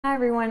Hi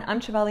everyone,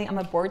 I'm Chaveli. I'm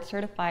a board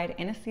certified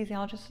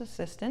anesthesiologist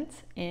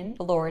assistant in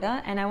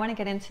Florida, and I want to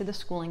get into the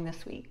schooling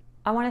this week.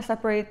 I want to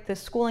separate the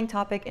schooling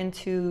topic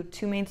into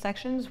two main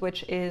sections,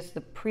 which is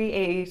the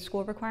pre-AA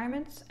school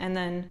requirements, and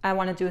then I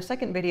want to do a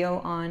second video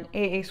on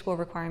AA school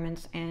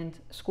requirements and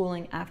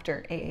schooling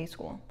after AA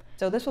school.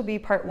 So this will be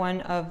part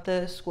one of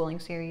the schooling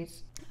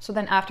series. So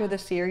then after the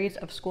series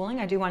of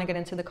schooling, I do want to get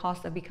into the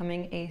cost of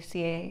becoming a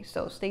CAA,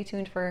 so stay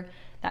tuned for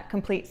that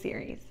complete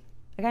series.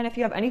 Again, if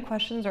you have any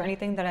questions or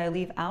anything that I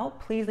leave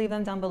out, please leave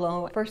them down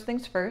below. First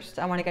things first,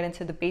 I want to get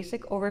into the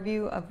basic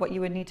overview of what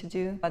you would need to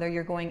do, whether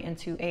you're going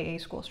into AA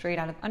school straight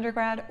out of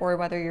undergrad or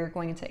whether you're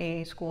going into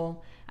AA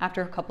school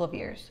after a couple of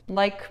years.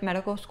 Like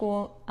medical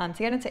school, to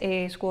get into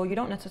AA school, you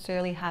don't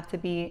necessarily have to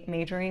be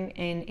majoring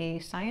in a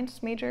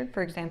science major.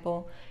 For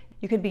example,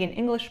 you could be an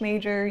English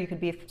major, you could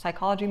be a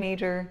psychology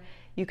major,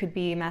 you could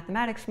be a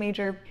mathematics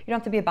major. You don't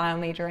have to be a bio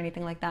major or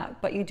anything like that,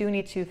 but you do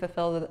need to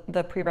fulfill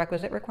the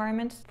prerequisite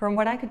requirements. From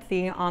what I could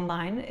see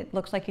online, it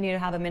looks like you need to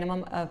have a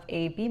minimum of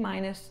a B-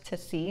 to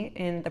C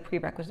in the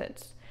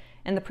prerequisites.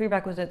 And the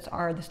prerequisites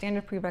are the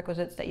standard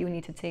prerequisites that you would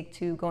need to take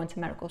to go into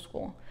medical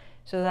school.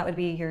 So that would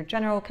be your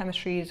general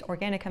chemistries,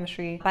 organic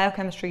chemistry,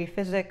 biochemistry,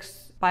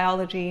 physics,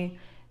 biology.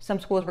 Some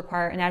schools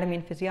require anatomy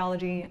and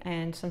physiology,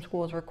 and some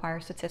schools require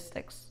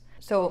statistics.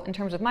 So in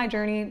terms of my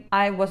journey,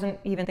 I wasn't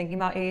even thinking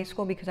about AA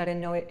school because I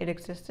didn't know it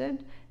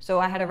existed. So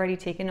I had already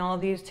taken all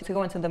of these to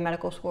go into the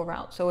medical school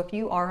route. So if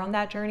you are on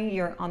that journey,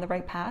 you're on the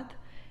right path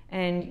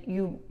and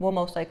you will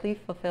most likely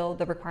fulfill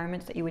the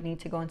requirements that you would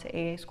need to go into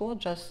AA school.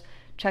 Just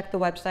check the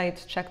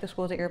websites, check the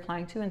schools that you're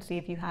applying to and see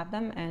if you have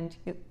them, and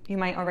you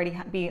might already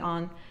be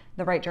on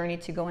the right journey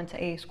to go into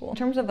AA school. In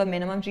terms of a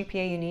minimum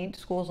GPA you need,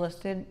 schools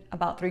listed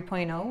about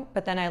 3.0,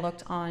 but then I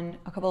looked on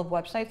a couple of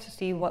websites to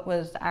see what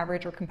was the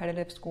average or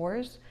competitive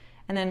scores.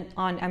 And then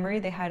on Emory,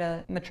 they had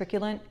a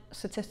matriculant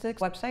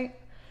statistics website,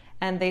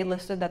 and they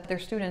listed that their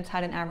students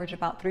had an average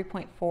about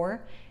 3.4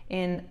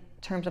 in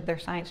terms of their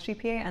science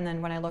GPA. And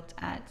then when I looked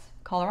at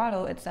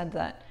Colorado, it said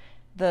that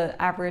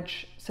the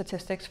average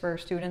statistics for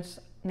students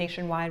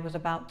nationwide was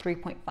about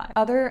 3.5.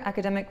 Other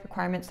academic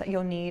requirements that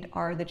you'll need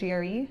are the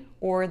GRE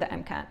or the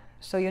MCAT.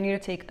 So you'll need to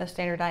take a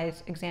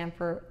standardized exam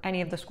for any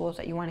of the schools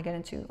that you want to get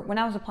into. When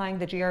I was applying,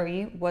 the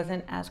GRE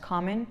wasn't as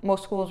common.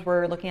 Most schools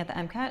were looking at the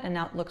MCAT, and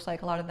now it looks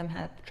like a lot of them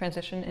have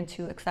transitioned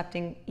into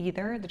accepting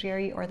either the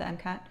GRE or the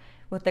MCAT,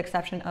 with the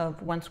exception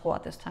of one school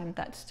at this time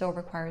that still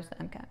requires the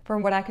MCAT.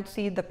 From what I could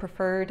see, the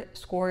preferred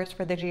scores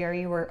for the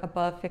GRE were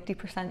above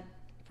 50%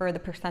 for the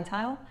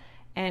percentile,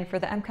 and for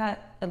the MCAT,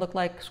 it looked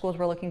like schools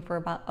were looking for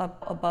about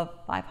above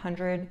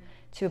 500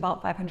 to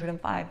about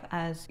 505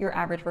 as your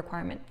average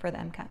requirement for the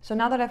MCAT. So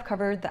now that I've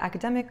covered the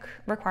academic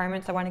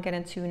requirements, I want to get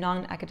into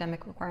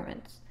non-academic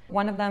requirements.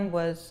 One of them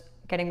was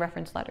getting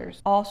reference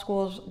letters. All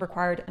schools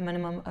required a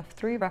minimum of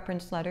 3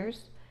 reference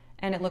letters,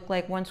 and it looked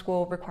like one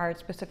school required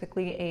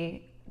specifically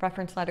a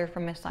reference letter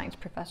from a science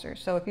professor.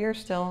 So if you're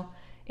still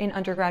in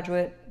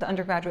the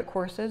undergraduate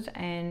courses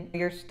and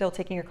you're still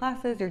taking your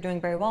classes, you're doing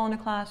very well in a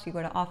class, you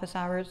go to office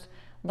hours,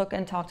 look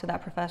and talk to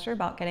that professor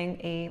about getting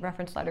a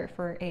reference letter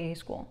for AA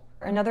school.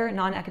 Another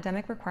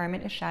non-academic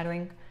requirement is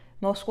shadowing.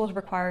 Most schools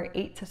require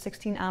 8 to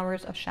 16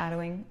 hours of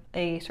shadowing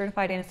a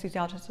certified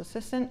anesthesiologist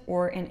assistant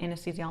or an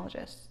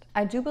anesthesiologist.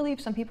 I do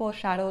believe some people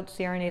shadowed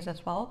CRNAs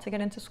as well to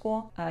get into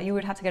school. You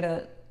would have to get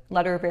a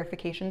letter of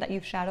verification that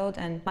you've shadowed,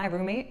 and my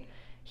roommate,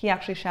 he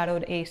actually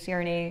shadowed a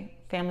CRNA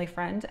family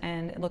friend,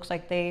 and it looks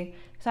like they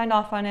signed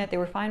off on it. They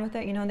were fine with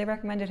it. You know, they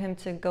recommended him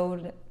to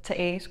go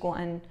to AA school,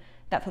 and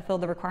that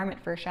fulfilled the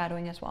requirement for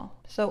shadowing as well.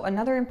 So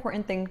another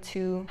important thing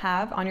to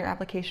have on your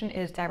application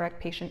is direct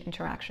patient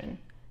interaction.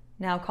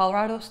 Now,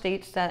 Colorado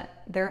states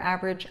that their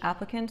average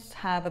applicants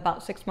have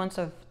about 6 months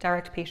of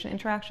direct patient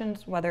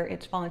interactions, whether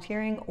it's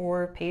volunteering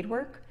or paid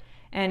work,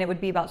 and it would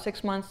be about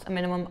 6 months, a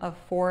minimum of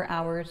 4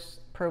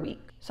 hours per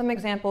week. Some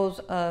examples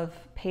of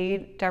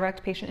paid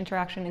direct patient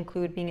interaction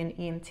include being an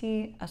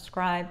EMT, a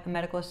scribe, a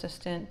medical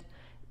assistant,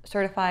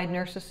 certified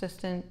nurse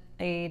assistant,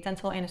 a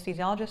dental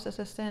anesthesiologist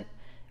assistant,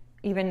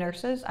 even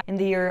nurses. In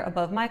the year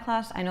above my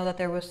class, I know that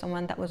there was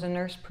someone that was a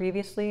nurse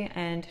previously,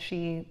 and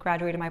she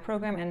graduated my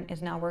program and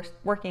is now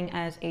working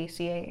as a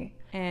CAA.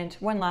 And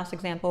one last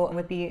example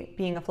would be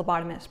being a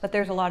phlebotomist, but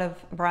there's a lot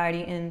of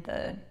variety in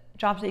the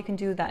jobs that you can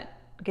do that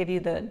give you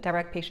the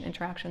direct patient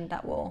interaction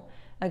that will,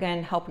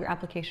 again, help your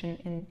application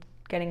in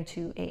getting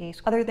to AA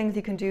school. Other things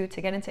you can do to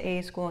get into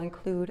AA school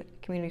include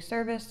community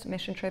service,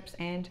 mission trips,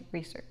 and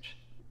research.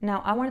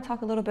 Now, I want to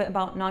talk a little bit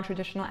about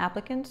non-traditional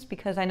applicants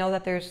because I know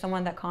that there's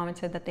someone that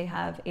commented that they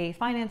have a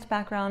finance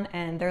background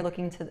and they're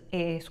looking to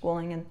AA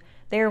schooling, and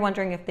they are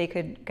wondering if they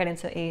could get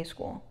into AA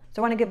school.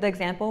 So I want to give the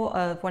example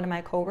of one of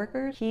my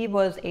coworkers. He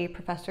was a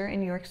professor in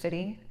New York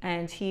City,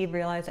 and he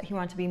realized that he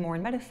wanted to be more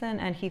in medicine,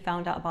 and he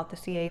found out about the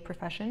CA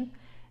profession,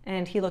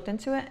 and he looked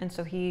into it, and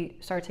so he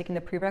started taking the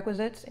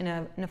prerequisites in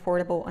an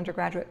affordable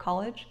undergraduate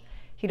college.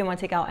 He didn't want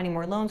to take out any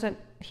more loans than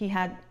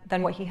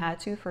what he had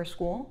to for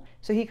school.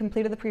 So he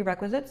completed the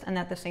prerequisites, and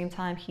at the same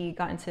time he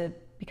got into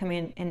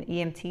becoming an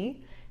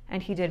EMT,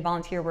 and he did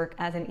volunteer work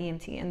as an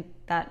EMT, and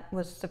that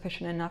was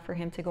sufficient enough for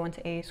him to go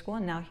into AA school,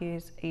 and now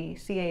he's a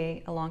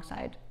CAA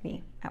alongside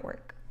me at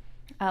work.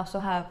 I also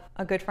have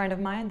a good friend of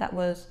mine that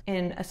was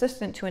an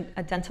assistant to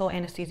a dental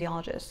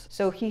anesthesiologist.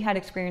 So he had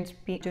experience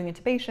doing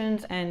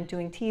intubations and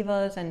doing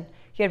TIVAs, and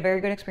he had very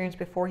good experience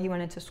before he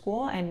went into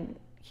school, and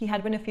he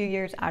had been a few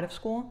years out of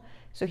school,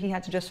 so he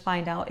had to just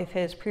find out if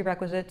his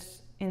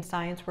prerequisites in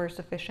science were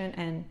sufficient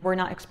and were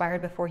not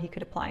expired before he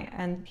could apply.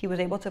 And he was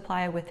able to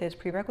apply with his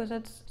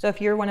prerequisites. So if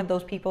you're one of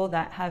those people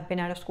that have been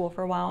out of school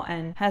for a while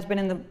and has been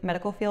in the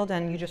medical field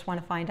and you just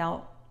want to find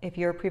out if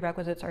your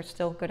prerequisites are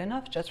still good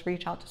enough, just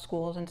reach out to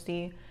schools and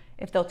see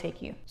if they'll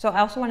take you. So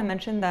I also want to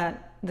mention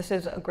that this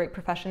is a great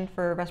profession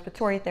for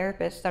respiratory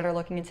therapists that are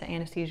looking into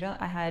anesthesia.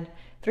 I had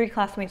 3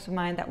 classmates of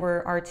mine that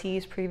were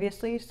RTs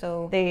previously,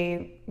 so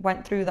they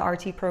went through the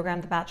RT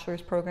program, the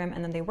bachelor's program,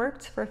 and then they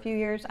worked for a few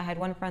years. I had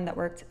one friend that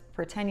worked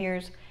for 10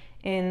 years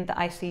in the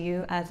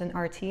ICU as an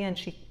RT, and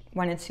she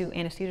went into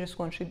anesthesia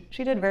school, and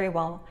she did very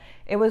well.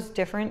 It was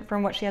different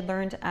from what she had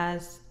learned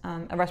as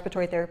a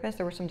respiratory therapist.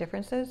 There were some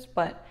differences,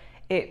 but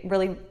it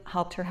really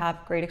helped her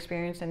have great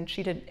experience, and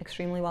she did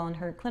extremely well in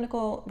her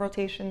clinical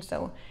rotation.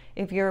 So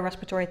if you're a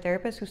respiratory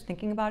therapist who's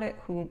thinking about it,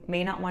 who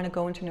may not want to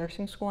go into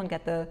nursing school and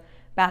get the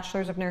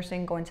bachelor's of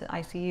nursing, go into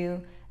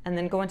ICU, and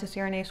then go into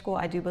CRNA school,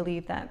 I do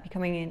believe that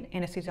becoming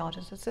an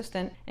anesthesiologist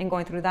assistant and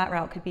going through that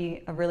route could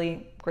be a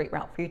really great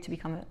route for you to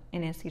become an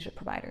anesthesia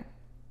provider.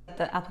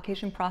 The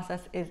application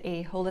process is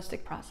a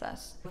holistic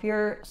process. If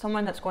you're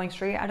someone that's going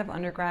straight out of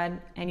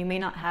undergrad and you may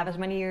not have as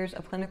many years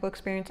of clinical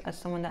experience as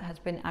someone that has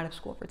been out of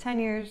school for 10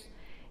 years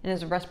and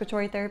is a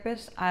respiratory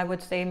therapist, I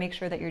would say make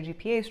sure that your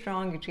GPA is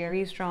strong, your GRE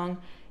is strong,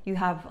 you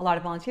have a lot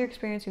of volunteer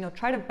experience,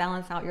 try to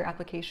balance out your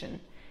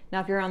application. Now,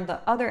 if you're on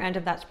the other end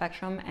of that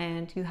spectrum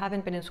and you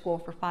haven't been in school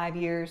for 5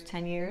 years,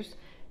 10 years,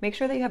 make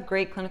sure that you have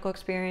great clinical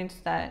experience,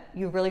 that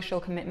you really show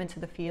commitment to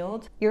the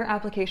field. Your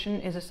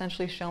application is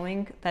essentially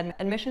showing that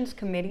admissions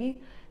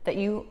committee that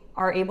you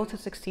are able to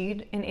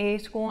succeed in AA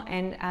school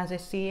and as a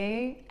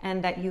CA,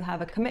 and that you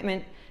have a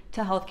commitment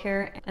to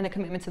healthcare and a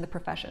commitment to the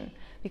profession.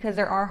 Because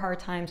there are hard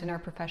times in our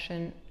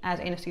profession as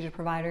anesthesia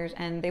providers,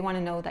 and they want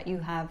to know that you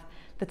have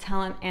the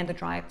talent and the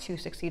drive to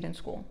succeed in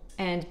school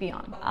and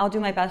beyond. I'll do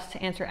my best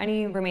to answer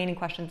any remaining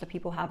questions that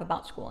people have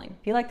about schooling.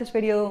 If you like this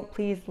video,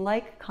 please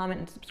like, comment,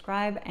 and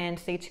subscribe, and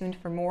stay tuned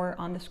for more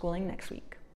on the schooling next week.